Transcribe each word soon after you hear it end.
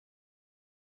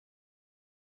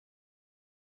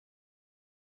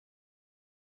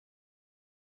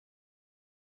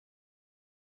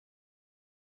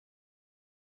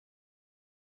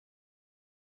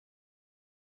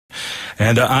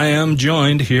And I am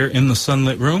joined here in the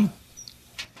Sunlit Room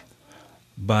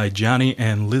by Johnny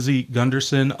and Lizzie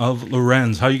Gunderson of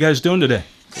Wrens. How you guys doing today?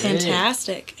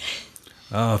 Fantastic.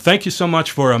 Thank you so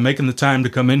much for making the time to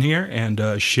come in here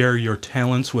and share your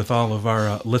talents with all of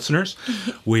our listeners.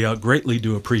 We greatly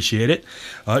do appreciate it.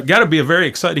 Got to be a very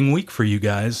exciting week for you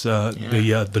guys.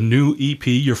 The new EP,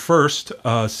 your first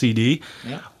CD,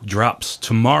 drops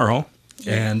tomorrow,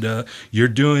 and you're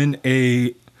doing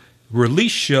a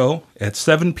release show at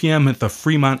 7 p.m. at the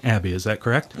Fremont Abbey. Is that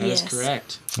correct? That is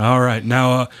correct. All right.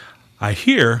 Now, I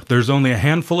hear there's only a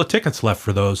handful of tickets left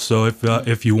for those. So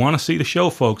if you want to see the show,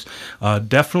 folks,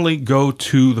 definitely go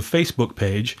to the Facebook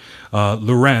page,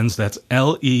 Wrens. That's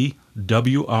Lewrens.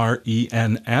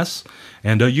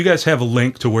 And you guys have a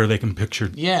link to where they can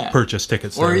purchase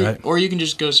tickets there, right? Or you can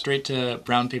just go straight to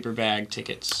Brown Paper Bag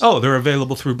tickets. Oh, they're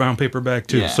available through Brown Paper Bag,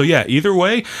 too. Yeah. So, yeah, either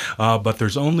way, but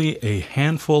there's only a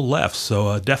handful left,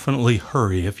 so definitely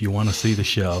hurry if you want to see the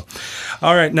show.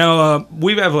 All right, now,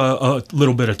 we have a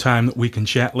little bit of time that we can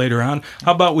chat later on.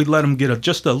 How about we let them get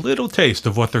just a little taste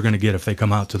of what they're going to get if they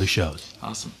come out to the shows?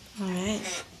 Awesome. All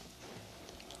right.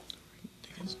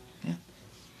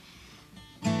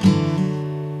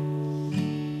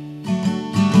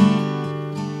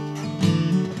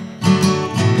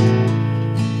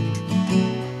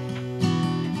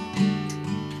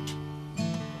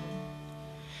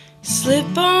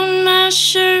 Slip on my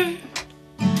shirt,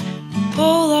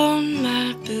 pull on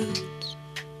my boots,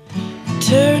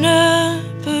 turn up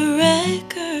a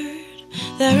record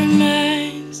that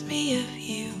reminds me of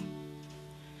you,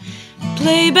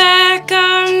 play back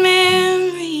our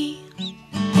memories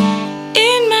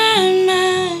in my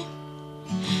mind,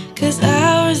 'cause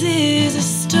ours is a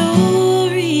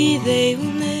story they will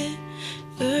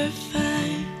never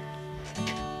find.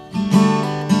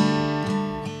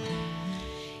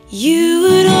 You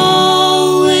would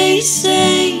always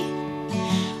say,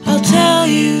 I'll tell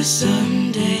you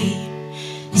someday,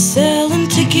 selling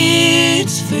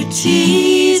tickets for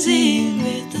teasing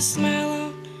with a smile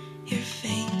on your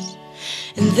face.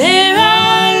 And there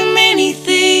are many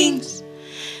things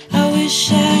I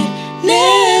wish I'd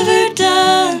never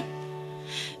done,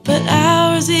 but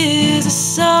ours is a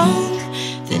song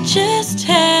that just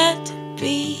had to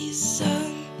be sung.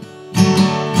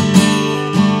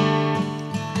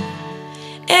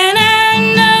 And I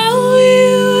know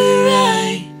you were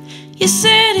right, you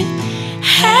said it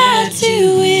had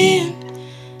to end.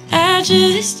 I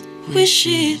just wish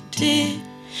it did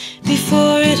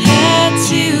before it had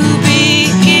to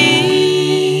begin.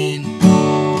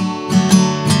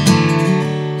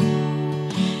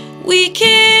 We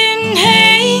can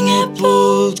hang up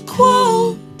old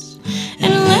quotes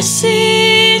and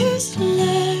lessons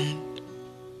learned,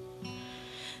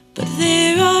 but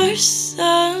there are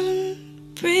some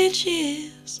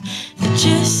bridges that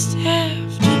just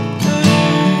have to burn.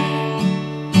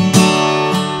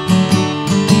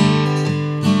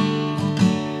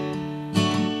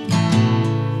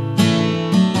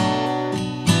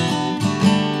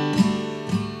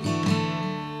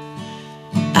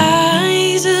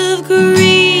 Eyes of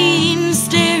green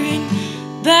staring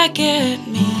back at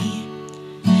me.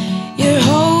 You're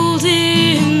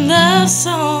holding the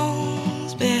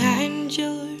songs behind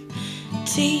your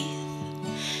teeth.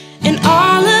 And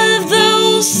all of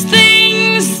those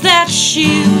things that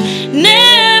you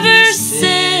never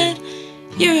said.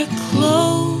 You're a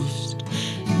closed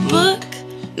book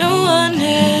no one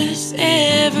has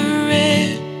ever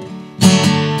read.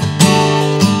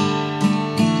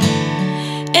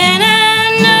 And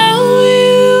I know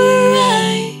you were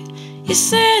right, you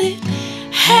said it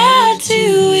had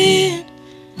to end.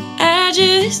 I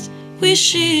just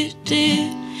wish it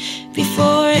did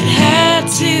before it had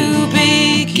to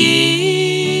begin.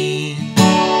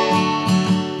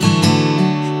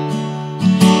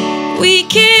 We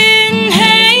can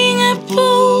hang up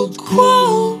old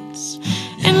quotes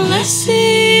and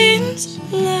lessons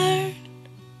learned,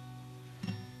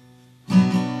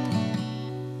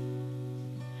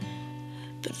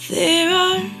 but there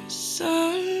are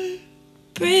some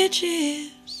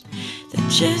bridges that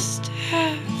just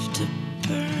have to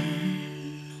burn.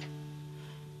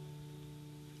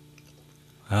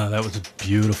 That was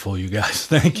beautiful, you guys.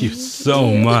 Thank you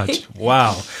so much.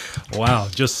 Wow.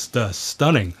 Just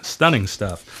stunning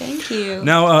stuff. Thank you.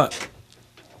 Now,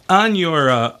 on your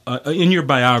in your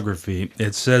biography,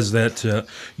 it says that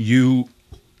you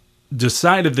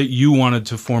decided that you wanted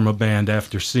to form a band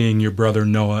after seeing your brother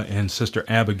Noah and sister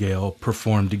Abigail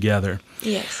perform together.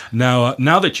 Yes. Now,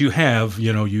 now that you have,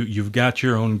 you've got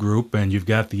your own group and you've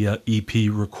got the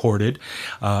EP recorded.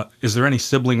 Is there any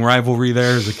sibling rivalry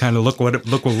there? Is it kind of look what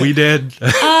we did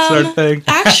sort of thing?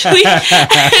 Actually,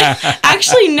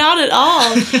 not at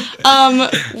all.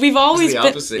 We've always been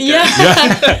opposite,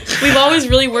 We've always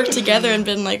really worked together and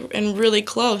been and really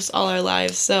close all our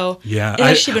lives. So yeah,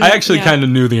 I actually kind of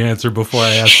knew the answer before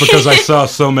I asked because I saw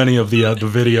so many of the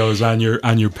videos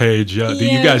on your page. That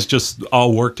you guys just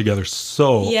all work together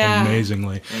so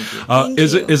amazingly. Thank you.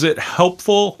 Is it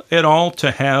helpful at all to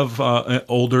have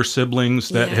older siblings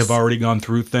that have already gone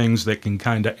through things that can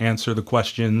kind of answer the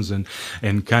questions and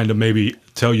kind of maybe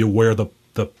tell you where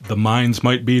the mines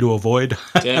might be to avoid?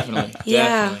 Definitely.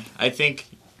 I think,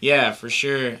 for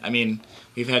sure. I mean,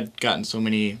 we've gotten so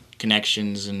many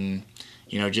connections and,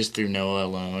 just through Noah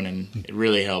alone, and it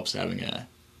really helps having a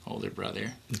older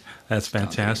brother. That's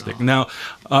fantastic. Now,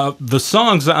 the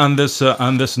songs on this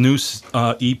new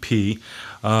EP,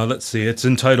 let's see, it's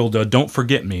entitled "Don't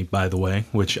Forget Me," by the way,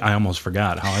 which I almost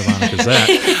forgot. How ironic is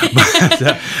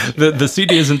that? But the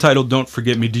CD is entitled "Don't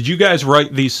Forget Me." Did you guys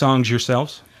write these songs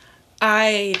yourselves?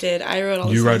 I did. I wrote all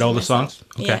the songs. You write all the myself. songs?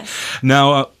 Okay. Yes.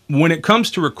 Now, when it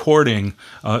comes to recording,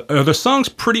 are the songs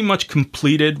pretty much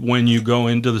completed when you go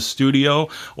into the studio,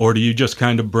 or do you just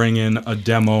kind of bring in a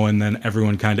demo and then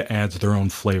everyone kind of adds their own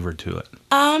flavor to it?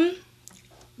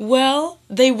 Well,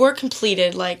 they were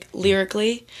completed,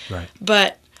 lyrically. Right.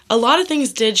 But a lot of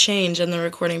things did change in the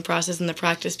recording process and the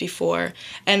practice before.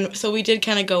 And so we did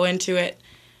kind of go into it.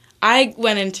 I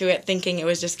went into it thinking it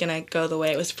was just going to go the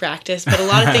way it was practiced, but a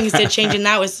lot of things did change, and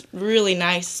that was really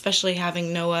nice, especially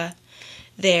having Noah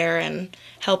there and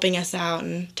helping us out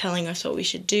and telling us what we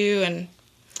should do. And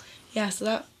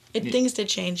so things did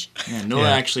change. Yeah, Noah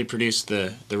actually produced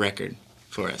the record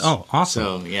for us. Oh,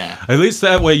 awesome. So, yeah. At least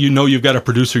that way you've got a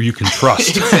producer you can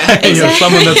trust. Exactly.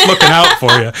 Someone that's looking out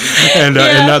for you and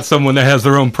not someone that has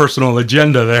their own personal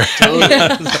agenda there. Totally.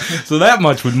 So that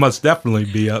much must definitely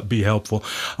be helpful.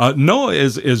 Noah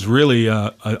is really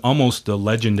almost a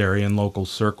legendary in local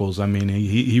circles. I mean,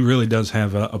 he really does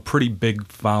have a pretty big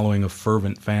following of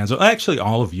fervent fans. Actually,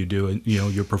 all of you do,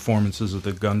 your performances of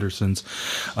the Gundersons.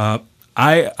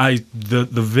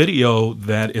 The video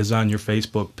that is on your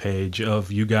Facebook page of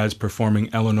you guys performing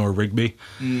Eleanor Rigby,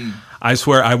 I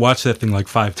swear I watched that thing like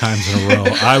 5 times in a row.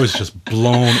 I was just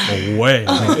blown away.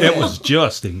 I mean, it was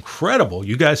just incredible.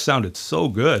 You guys sounded so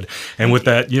good, and with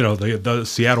that, the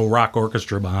Seattle Rock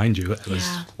Orchestra behind you, it was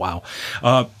wow.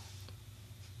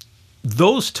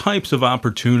 Those types of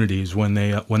opportunities when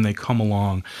they come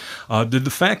along, did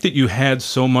the fact that you had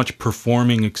so much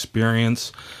performing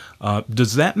experience,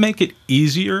 does that make it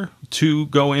easier to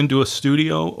go into a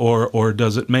studio, or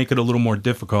does it make it a little more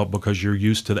difficult because you're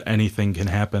used to the anything can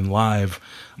happen live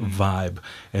vibe,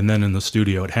 and then in the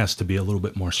studio it has to be a little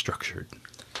bit more structured?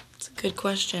 That's a good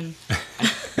question.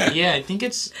 I think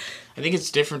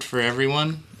it's different for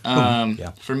everyone.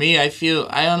 For me,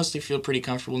 I honestly feel pretty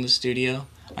comfortable in the studio.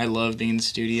 I love being in the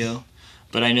studio,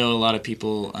 but I know a lot of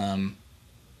people,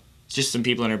 just some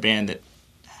people in our band that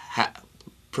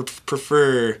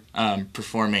prefer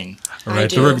performing. All right,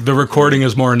 the recording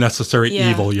is more a necessary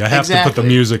evil. You have to put the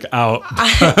music out,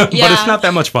 but it's not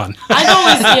that much fun.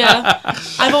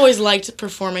 I've always liked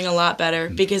performing a lot better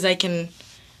because I can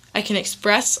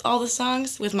express all the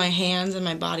songs with my hands and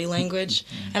my body language,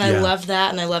 and I love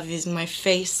that, and I love using my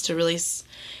face to really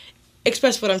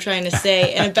express what I'm trying to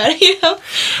say, and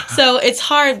so it's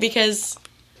hard because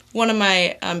one of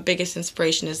my biggest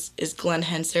inspiration is Glenn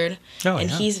Hensard,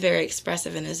 he's very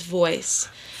expressive in his voice.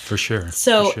 For sure.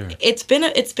 So it's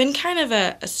been kind of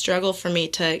a struggle for me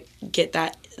to get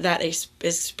that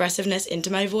expressiveness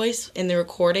into my voice in the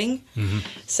recording. Mm-hmm.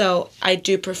 So I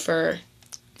do prefer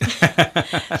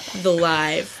the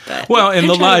live. But in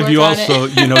the live you also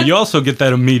you also get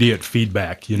that immediate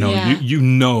feedback. You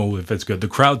know if it's good. The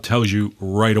crowd tells you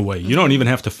right away. You don't even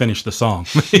have to finish the song.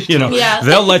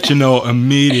 They'll let you know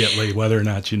immediately whether or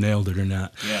not you nailed it or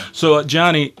not. Yeah. So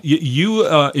Johnny, you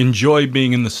enjoy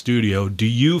being in the studio. Do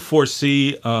you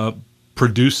foresee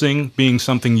producing being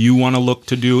something you want to look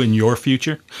to do in your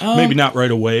future? Maybe not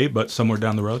right away, but somewhere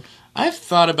down the road. I've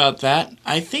thought about that.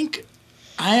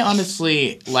 I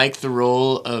honestly like the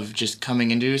role of just coming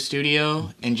into a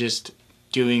studio and just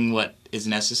doing what is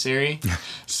necessary.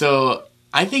 So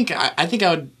I think I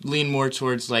would lean more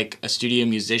towards like a studio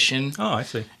musician. Oh, I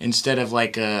see. Instead of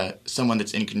like someone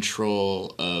that's in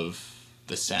control of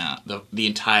the sound, the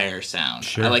entire sound.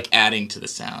 Sure. I like adding to the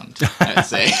sound, I'd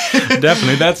say.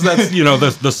 Definitely. That's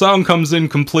the song comes in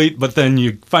complete, but then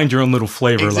you find your own little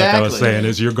flavor, Exactly. like I was saying,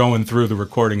 as you're going through the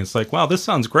recording. It's like, wow, this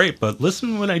sounds great, but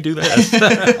listen when I do this.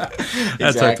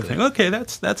 That type of thing. Okay,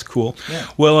 that's cool. Yeah.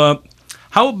 Well,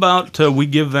 how about we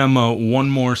give them one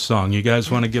more song? You guys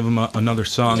want to give them another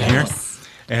song here?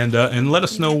 And let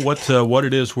us know what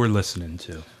it is we're listening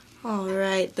to. All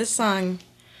right, this song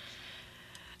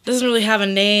doesn't really have a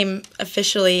name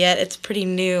officially yet. It's pretty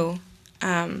new,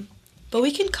 but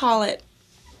we can call it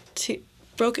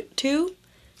Broken People.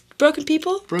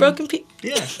 Broken People.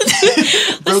 Yeah.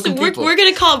 Listen, we're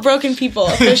gonna call it Broken People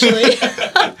officially.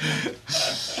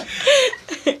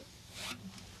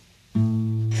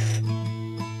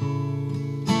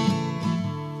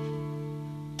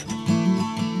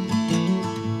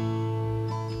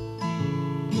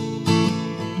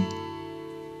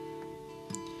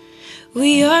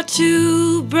 We are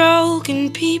two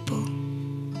broken people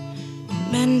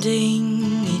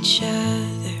mending each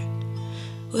other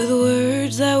with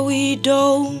words that we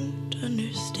don't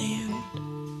understand.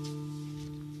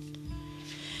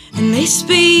 And they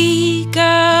speak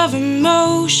of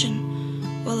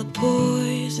emotion while a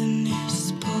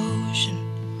poisonous potion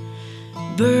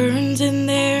burns in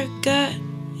their gut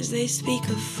as they speak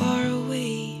of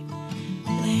faraway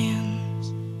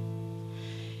lands.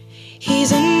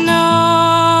 He's an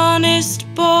honest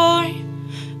boy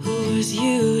who was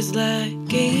used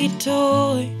like a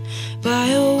toy by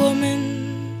a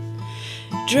woman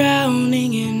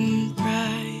drowning in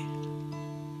pride.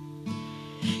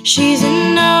 She's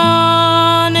an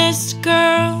honest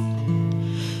girl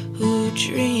who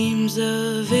dreams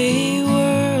of a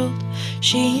world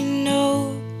she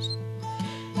knows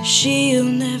she'll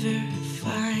never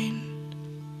find.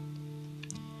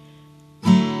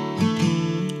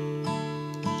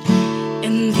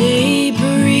 And they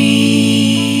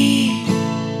breathe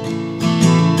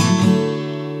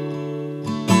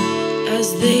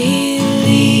as they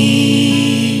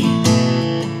leave,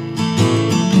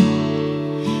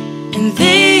 and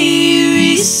they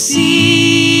receive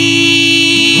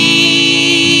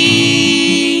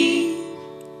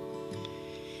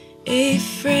a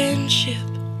friendship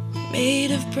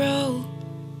made of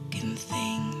broken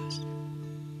things.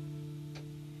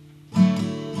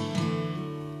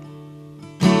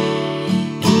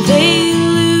 And they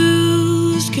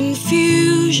lose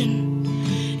confusion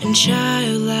and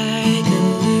childlike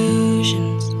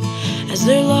illusions as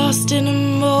they're lost in a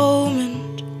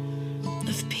moment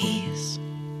of peace.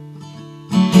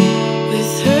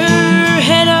 With her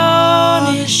head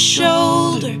on his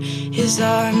shoulder, his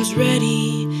arms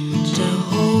ready to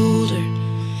hold her,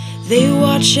 they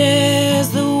watch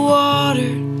as the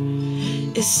water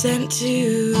is sent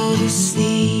to the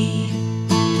sea.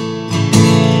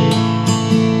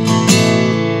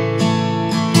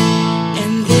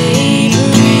 And they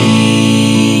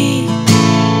breathe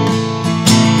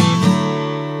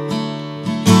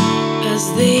as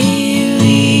they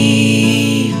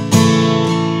leave,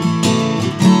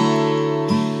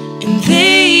 and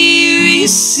they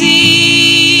receive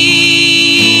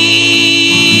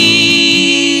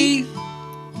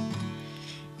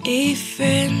a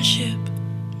friendship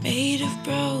made of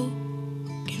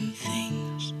broken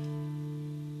things.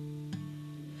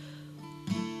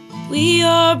 We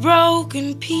are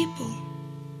broken people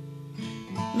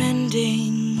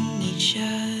mending each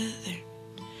other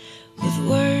with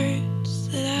words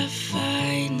that I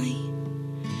finally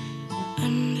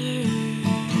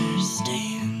understand.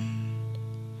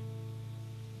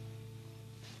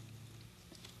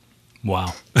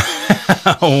 Wow.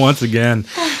 Once again,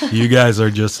 you guys are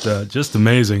just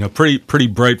amazing. A pretty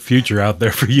bright future out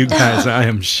there for you guys, I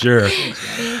am sure.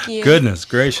 Thank you. Goodness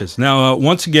gracious. Now,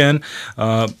 once again,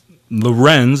 the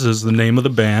Wrens is the name of the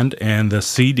band, and the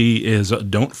CD is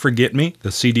Don't Forget Me.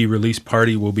 The CD release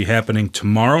party will be happening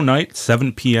tomorrow night,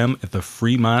 7 p.m. at the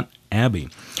Fremont Abbey.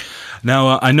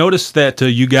 Now, I noticed that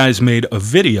you guys made a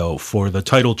video for the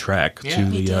title track to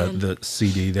the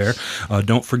CD there,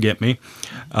 Don't Forget Me.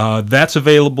 That's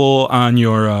available on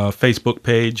your Facebook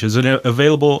page. Is it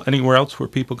available anywhere else where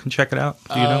people can check it out?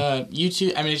 Do you know?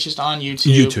 YouTube. I mean, it's just on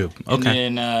YouTube. YouTube, okay.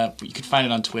 And then you can find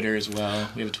it on Twitter as well.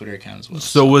 We have a Twitter account as well.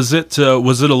 So was it a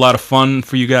lot of fun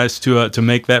for you guys to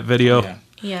make that video?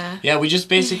 Yeah. Yeah, we just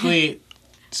basically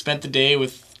spent the day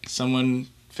with someone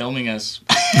filming us.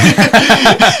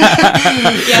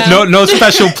 No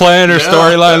special plan or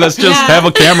storyline. Let's just have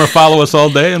a camera follow us all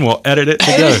day, and we'll edit it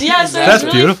together. So that's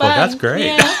really beautiful. Fun. That's great.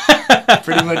 Yeah.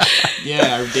 Pretty much,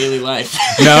 our daily life.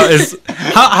 Now,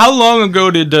 how long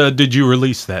ago did you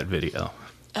release that video?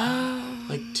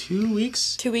 like 2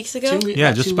 weeks. 2 weeks ago.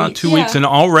 Yeah, just about 2 weeks, and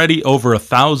already over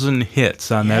 1,000 hits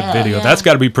on that video. Yeah. That's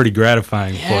got to be pretty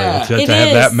gratifying for you to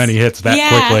have that many hits that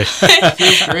quickly. It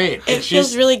feels great. It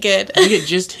feels really good. I think it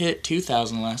just hit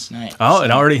 2,000 last night. Oh, so.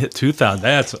 It already hit 2,000.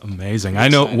 That's amazing. I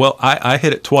know. Well, I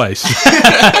hit it twice,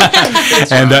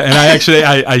 and I actually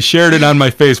I shared it on my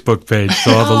Facebook page,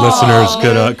 so all the listeners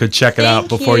could check it out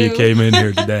before you came in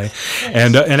here today.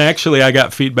 And actually, I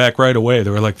got feedback right away.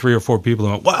 There were like 3 or 4 people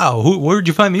who went, "Wow, where'd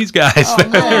you find these guys?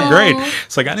 They're great."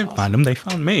 It's like I didn't find them; they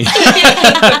found me.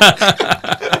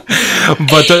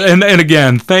 But and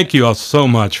again, thank you all so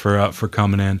much for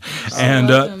coming in. And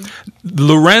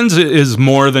the Wrens is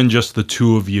more than just the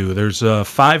two of you. There's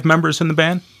 5 members in the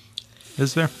band.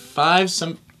 Is there 5?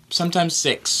 Sometimes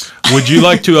 6. Would you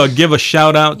like to give a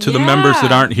shout out to the members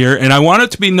that aren't here? And I want it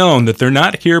to be known that they're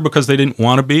not here because they didn't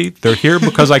want to be. They're here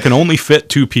because I can only fit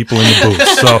 2 people in the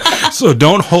booth. So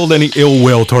don't hold any ill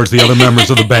will towards the other members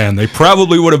of the band. They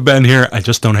probably would have been here. I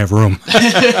just don't have room.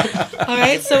 All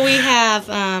right, so we have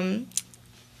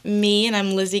me, and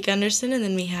I'm Lizzie Gunderson, and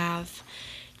then we have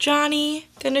Johnny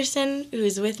Gunderson,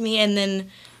 who's with me, and then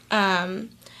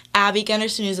Abby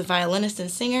Gunderson, who's a violinist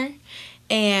and singer,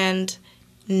 and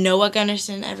Noah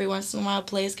Gunderson every once in a while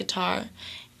plays guitar,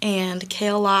 and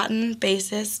Cale Lawton,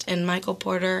 bassist, and Michael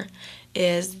Porter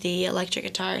is the electric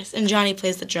guitarist, and Johnny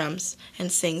plays the drums and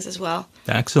sings as well.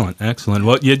 Excellent.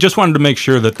 Well, you just wanted to make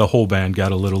sure that the whole band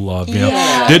got a little love. You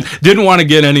know? Didn't want to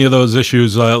get any of those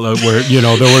issues where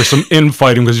there were some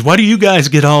infighting because why do you guys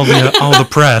get all the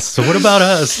press? So what about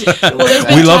us?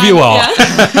 We love you all.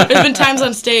 Yeah. There's been times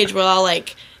on stage where I'll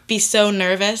be so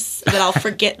nervous that I'll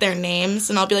forget their names,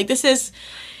 and I'll be like, "This is."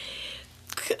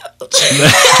 But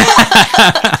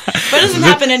it doesn't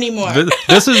happen anymore.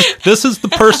 This is the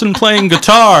person playing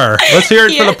guitar. Let's hear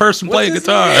it for the person playing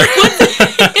guitar.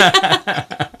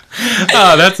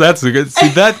 Oh, that's a good. See,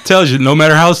 that tells you no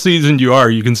matter how seasoned you are,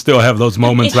 you can still have those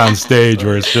moments on stage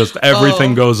where it's just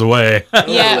everything goes away.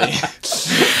 Yeah.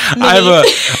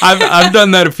 I've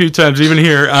done that a few times, even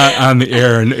here on the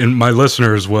air, and my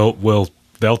listeners will.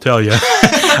 They'll tell you.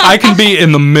 I can be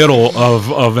in the middle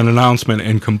of an announcement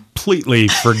and completely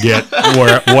forget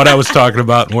what I was talking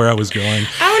about and where I was going.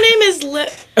 Our name is the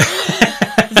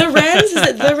Wrens. Is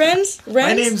it the Wrens?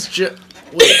 My name's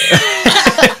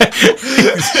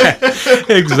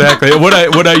Exactly.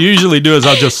 What I usually do is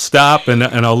I'll just stop and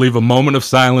I'll leave a moment of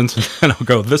silence and I'll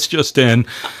go, "This just in.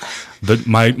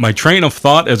 My train of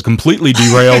thought is completely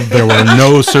derailed. There were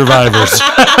no survivors."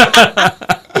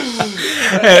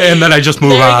 And then I just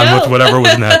move on with whatever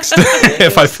was next.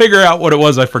 If I figure out what it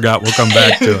was I forgot, we'll come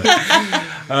back to it.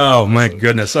 Oh, my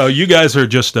goodness. Oh, you guys are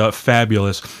just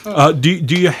fabulous. Do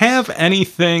you have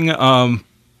anything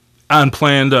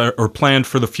unplanned or planned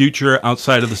for the future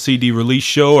outside of the CD release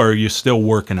show, or are you still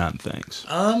working on things?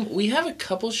 We have a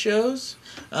couple shows.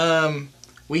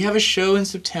 We have a show in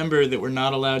September that we're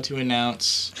not allowed to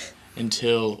announce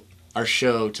until our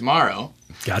show tomorrow.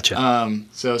 Gotcha.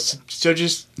 So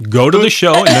just go to the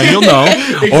show and then you'll know,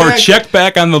 exactly. Or check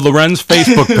back on the Lorenz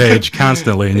Facebook page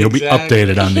constantly, and you'll be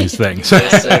updated on these things.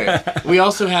 Yes, sir. We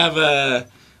also have a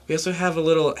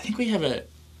little. I think we have a.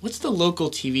 What's the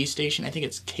local TV station? I think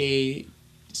it's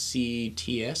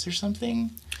KCTS or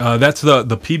something. That's the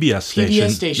PBS station.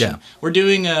 PBS station. Yeah. We're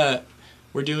doing a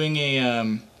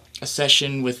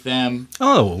session with them.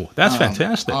 Oh, that's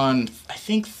fantastic. On I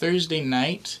think Thursday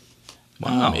night.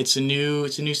 Wow. It's a new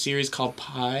series called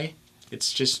Pi.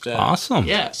 It's just awesome.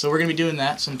 Yeah, so we're gonna be doing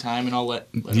that sometime, and I'll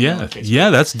let them know on Facebook. Yeah,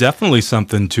 that's definitely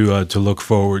something to look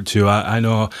forward to. I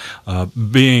know,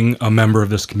 being a member of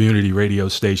this community radio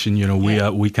station,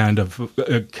 we kind of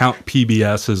count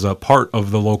PBS as a part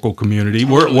of the local community.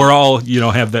 Totally. We're all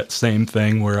have that same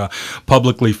thing. We're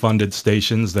publicly funded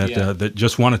stations that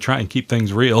just want to try and keep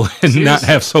things real and Seriously? Not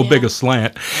have so big a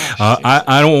slant.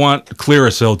 I don't want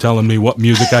Clearasil telling me what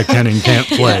music I can and can't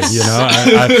play.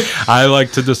 I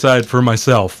like to decide for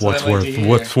myself what's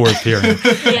worth hearing.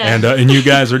 And you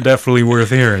guys are definitely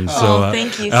worth hearing.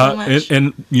 Thank you so much.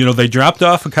 And they dropped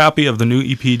off a copy of the new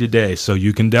EP today, so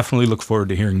you can definitely look forward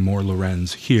to hearing more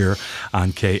Lorenz here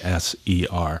on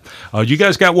KSER. You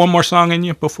guys got one more song in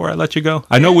you before I let you go?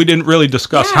 I know we didn't really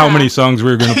discuss how many songs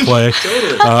we were going to play.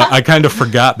 I kind of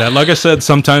forgot that. Like I said,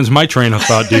 sometimes my train of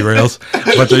thought derails.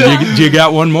 But do you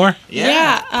got one more?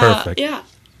 Yeah. Perfect. Yeah.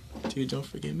 Dude, don't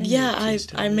forget me. Yeah,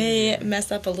 I may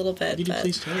mess up a little bit.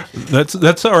 Please tell me.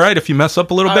 That's all right if you mess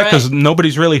up a little bit, because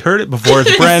nobody's really heard it before.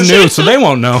 It's brand new, so they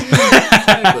won't know.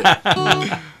 Exactly.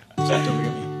 So don't forget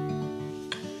me.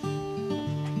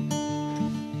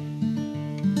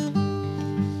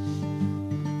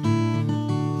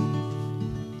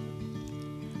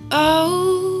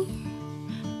 Oh,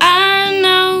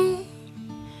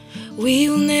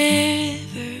 we'll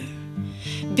never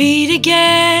be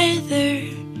together,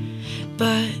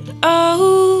 but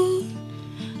oh,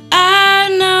 I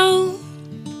know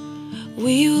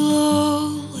we will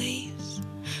always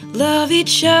love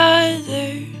each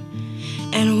other.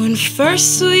 And when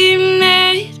first we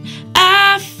met,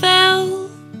 I fell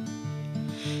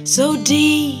so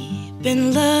deep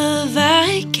in love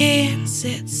I can't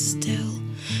sit still.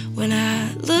 When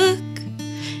I look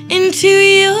into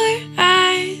your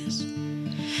eyes,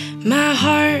 my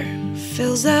heart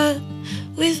fills up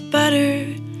with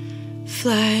butterflies.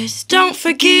 Don't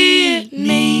forget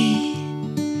me,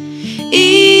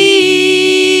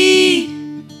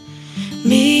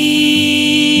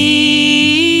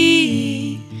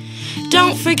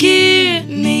 don't forget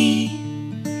me,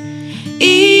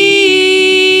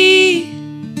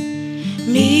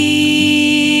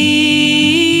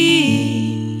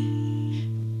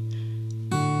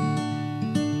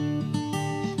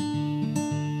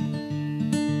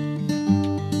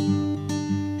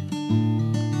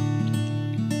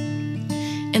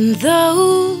 And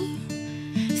though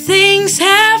things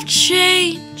have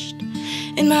changed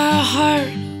and my heart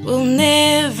will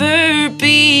never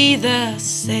be the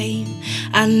same,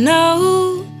 I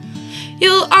know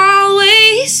you'll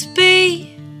always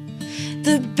be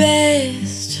the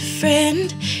best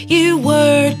friend you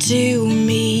were to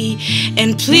me.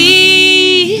 And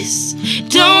please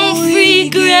don't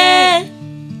regret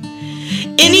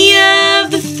any of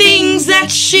the things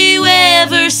that you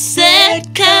ever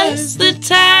said, 'cause the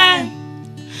time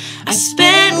I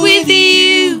spent with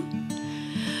you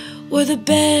were the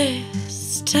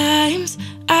best times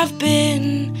I've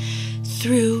been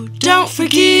through. Don't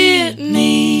forget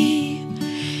me,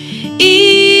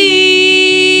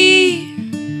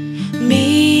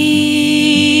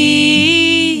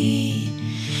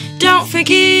 don't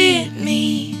forget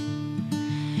me,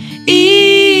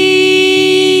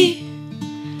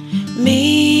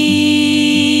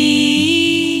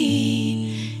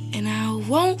 and I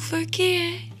won't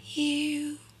forget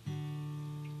you.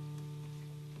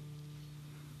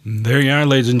 There you are,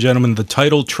 ladies and gentlemen, the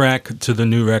title track to the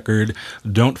new record,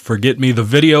 Don't Forget Me. The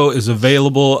video is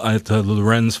available at the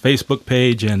Wrens Facebook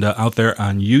page and out there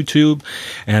on YouTube.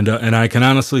 And I can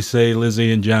honestly say,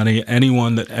 Lizzie and Johnny,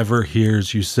 anyone that ever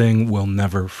hears you sing will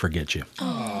never forget you.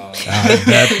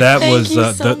 That was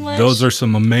those are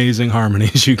some amazing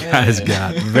harmonies you guys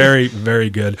got. Very, very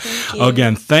good.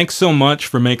 Again, thanks so much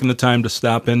for making the time to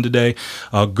stop in today.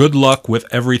 Good luck with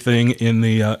everything in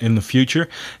the future.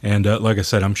 And like I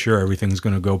said, I'm sure everything's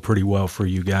going to go pretty well for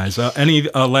you guys. Any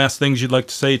last things you'd like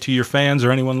to say to your fans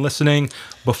or anyone listening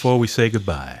before we say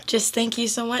goodbye? Just thank you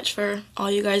so much for all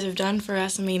you guys have done for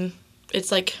us. I mean,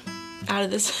 it's like out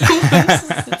of this.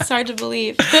 It's hard to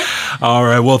believe. All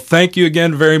right. Well, thank you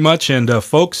again very much. And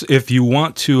folks, if you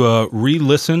want to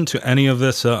re-listen to any of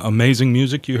this amazing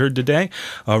music you heard today,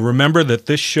 remember that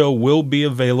this show will be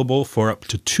available for up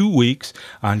to 2 weeks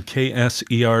on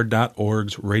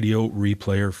KSER.org's Radio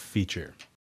Replayer feature.